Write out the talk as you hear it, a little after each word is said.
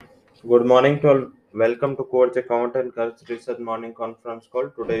Good morning to all. Welcome to Coach Account and Currency Research Morning Conference Call.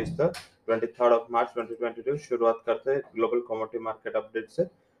 Today is the 23rd of March 2022. शुरुआत करते हैं global commodity market update से।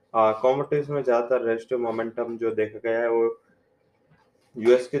 Commodities में ज़्यादातर restive momentum जो देखा गया है वो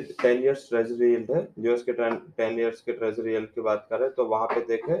यूएस के 10 इयर्स ट्रेजरी यील्ड है। यूएस के 10 इयर्स के ट्रेजरी यील्ड की बात करें तो वहां पे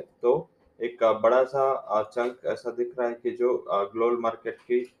देखें तो एक बड़ा सा चंक ऐसा दिख रहा है कि जो ग्लोबल मार्केट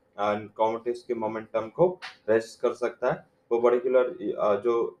की कमोडिटीज के मोमेंटम को रेस्ट कर सकता है। वो पर्टिकुलर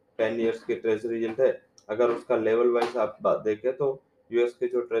जो 10 इयर्स की ट्रेजरी यील्ड है, अगर उसका लेवल वाइज आप देखें तो यूएस की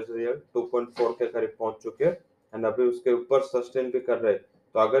जो ट्रेजरी यील्ड 2.4 के करीब पहुंच चुके हैं एंड अभी उसके ऊपर सस्टेन भी कर रहे हैं।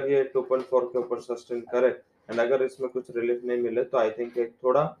 तो अगर ये 2.4 के ऊपर सस्टेन करे एंड अगर इसमें कुछ रिलीफ नहीं मिले तो आई थिंक एक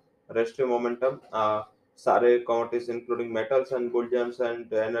थोड़ा रेस्टिव मोमेंटम सारे commodities including metals and bullions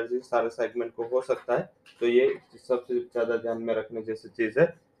and energy सारे सेगमेंट को हो सकता है। तो ये सबसे ज्यादा ध्यान में रखने जैसी चीज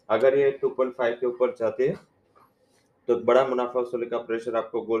है। अगर ये 2.5 के ऊपर जाती है तो एक बड़ा मुनाफा वसूली का प्रेशर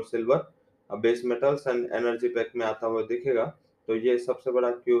आपको gold silver base metals and energy pack में आता हुआ दिखेगा। तो ये सबसे बड़ा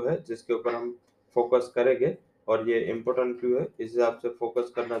क्यू है जिसके ऊपर हम फोकस करेंगे और ये इम्पोर्टेंट क्यू है, इस हिसाब से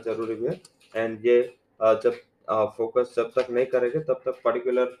फोकस करना जरूरी भी है। एंड ये जब फोकस जब तक नहीं करेंगे तब तक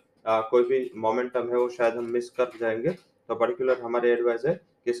पर्टिकुलर कोई भी मोमेंटम है वो शायद हम मिस कर जाएंगे। तो पर्टिकुलर हमारी एडवाइस है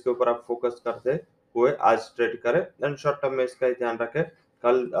कि इसके ऊपर आप फोकस करते हुए आज ट्रेड करें एंड शॉर्ट टर्म में इसका ही ध्यान रखें।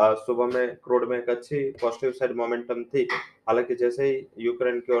 कल सुबह में क्रूड में एक अच्छी पॉजिटिव साइड मोमेंटम थी। हालांकि जैसे ही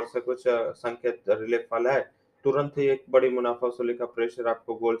यूक्रेन की ओर से कुछ संकेत रिलीफ वाला है, तुरंत ही एक बड़ी मुनाफा वसूली का प्रेशर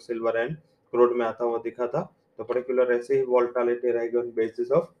आपको गोल्ड सिल्वर एंड क्रूड में आता हुआ दिखा था। तो पर्टिकुलर ऐसे ही वोलेटिलिटी रहेगी on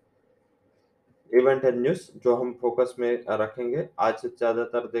basis of event and news जो हम फोकस में रखेंगे। आज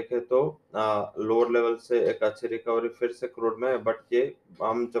ज्यादातर देखें तो लोअर लेवल से एक अच्छी रिकवरी फिर से क्रूड में है, बट ये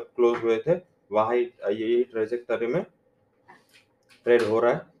हम जब क्लोज हुए थे वहां यही ट्रेजेक्टरी में ट्रेड हो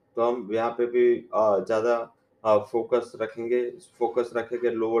रहा है। तो हम यहाँ पे भी ज़्यादा फोकस रखेंगे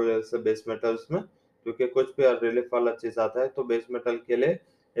लोअर लेवल से बेस मेटल्स में, क्योंकि कुछ भी रिलीफ वाला चीज आता है तो बेस मेटल के लिए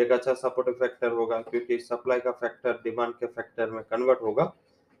एक अच्छा सपोर्टिव फैक्टर होगा, क्योंकि सप्लाई का फैक्टर डिमांड के फैक्टर में कन्वर्ट होगा।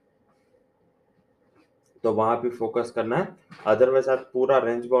 तो वहां भी फोकस करना है। अदरवाइज आज पूरा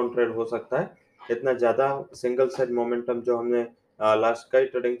रेंज बाउंड ट्रेड हो सकता है। इतना ज्यादा सिंगल साइड मोमेंटम जो हमने लास्ट कई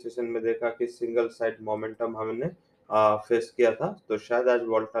ट्रेडिंग सेशन में देखा कि सिंगल साइड मोमेंटम हमने फेस किया था, तो शायद आज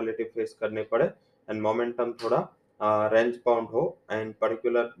वोलेटिलिटी फेस करनी पड़े एंड मोमेंटम थोड़ा रेंज बाउंड हो एंड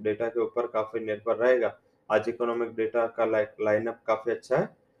पर्टिकुलर डेटा के ऊपर काफी निर्भर रहेगा। आज इकोनॉमिक डेटा का लाइनअप काफी अच्छा है।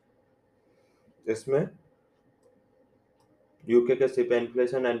 इसमें यूके के सीपीआई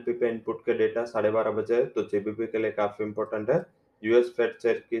इन्फ्लेशन एनपीपी इनपुट के डेटा 12:30 बजे है, तो जेबीपी के लिए काफी इंपॉर्टेंट है। यूएस फेड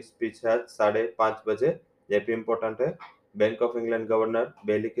चेयर की स्पीच है 5:30 बजे, ये भी इम्पोर्टेंट है। Bank of England governor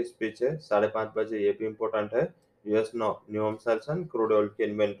Bailey की स्पीच है 5:30 बजे, ये भी इम्पोर्टेंट है। US new sales and crude oil की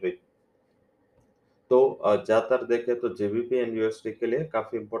इन्वेंट्री। तो ज्यादातर देखें तो जेबीपी एंड यूएसडी के लिए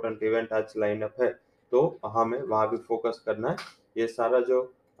काफी इंपॉर्टेंट इवेंट आज लाइनअप है, तो हमें वहां भी फोकस करना है। ये सारा जो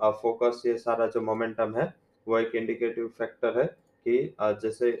फोकस, ये सारा जो मोमेंटम है वो एक इंडिकेटिव फैक्टर है कि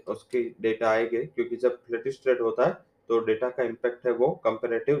जैसे उसकी डेटा आएगी, क्योंकि जब फ्लैटिश ट्रेड होता है तो डेटा का इम्पैक्ट है वो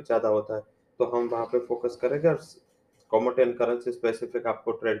कंपेरेटिव ज्यादा होता है। तो हम वहां पे फोकस करेंगे और कमोडिटी एंड करेंसी स्पेसिफिक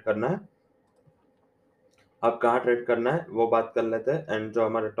आपको ट्रेड करना है। अब कहाँ ट्रेड करना है वो बात कर लेते हैं एंड जो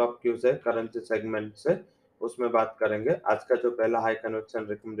हमारे टॉप क्यूज है करेंसी सेगमेंट से उसमें बात करेंगे। आज का जो पहला हाई कन्वेक्शन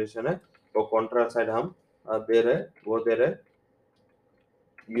रिकमेंडेशन है वो कॉन्ट्रा साइड हम दे रहे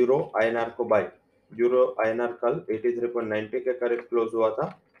यूरो आईएनआर को बाय। यूरो आईएनआर कल 83.90 के करीब क्लोज हुआ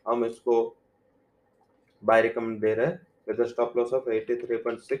था। हम इसको बाय रिकमेंड दे रहे हैं with stop loss of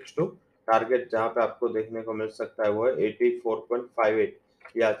 83.62। Target जहां पे आपको देखने को मिल सकता है वो है 84.58।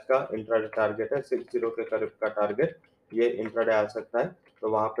 ये आज का इंट्राडे टारगेट है, 60 के करीब का टारगेट ये इंट्राडे आ सकता है, तो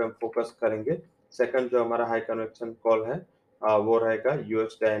वहां पे हम फोकस करेंगे। सेकंड जो हमारा हाई कन्वेक्शन कॉल है वो रहेगा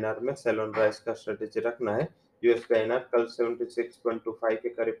यूएसडी आईएनआर में सेल ऑन राइज का स्ट्रेटेजी रखना है। यूएसडी आईएनआर कल 76.25 के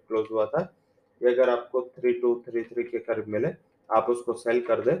करीब क्लोज हुआ था। ये अगर आपको 3233 के करीब मिले आप उसको सेल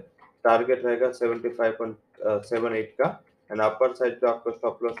कर दे। टारगेट रहेगा 75.78 का एंड अपर साइड जो आपको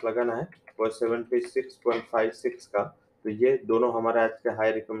स्टॉप लॉस लगाना है वो 76.56 का। तो ये दोनों हमारे आज के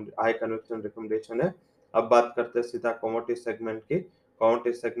हाई कन्विक्शन रिकमेंडेशन है। अब बात करते हैं सीधा कमोडिटी सेगमेंट की।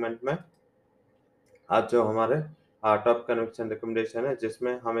 कमोडिटी सेगमेंट में आज जो हमारे टॉप कन्विक्शन रिकमेंडेशन है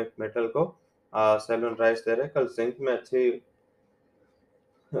जिसमें हम एक मेटल को सेल ऑन राइज दे रहे हैं। कल जिंक में अच्छी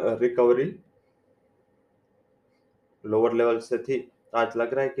रिकवरी लोअर लेवल से थी, तो आज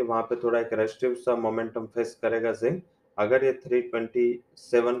लग रहा है कि वहां पे थोड़ा एक रेस्टिव सा मोमेंटम फेस करेगा जिंक। अगर ये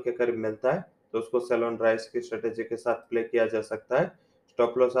 327 के करीब मिलता है तो उसको सेल ऑन राइज की स्ट्रेटेजी के साथ प्ले किया जा सकता है।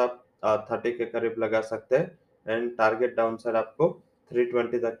 स्टॉप लॉस आप 30 के करीब लगा सकते हैं एंड टारगेट डाउन साइड आपको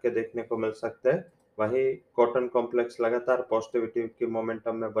 320 तक के देखने को मिल सकते हैं। वहीं कॉटन कॉम्प्लेक्स लगातार पॉजिटिविटी के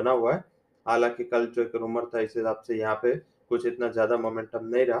मोमेंटम में बना हुआ है। हालांकि कल जो एक रूमर था इस हिसाब से यहाँ पे कुछ इतना ज्यादा मोमेंटम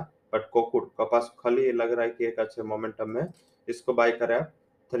नहीं रहा, बट कोकुड कपास खाली लग रहा है कि एक अच्छे मोमेंटम में। इसको बाय करें आप।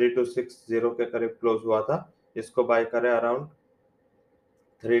 3260 के करीब क्लोज हुआ था। इसको बाय करें अराउंड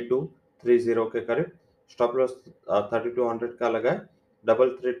 3230 के करीब। स्टॉप लॉस 3200 का लगाए।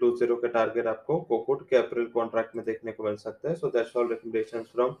 3320 के टारगेट आपको कोकुड के अप्रैल कॉन्ट्रैक्ट में देखने को मिल सकते हैं। So that's all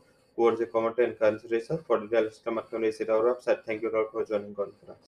recommendations from Course Comment and Consideration for detailed customer community. Thank you all for joining conference.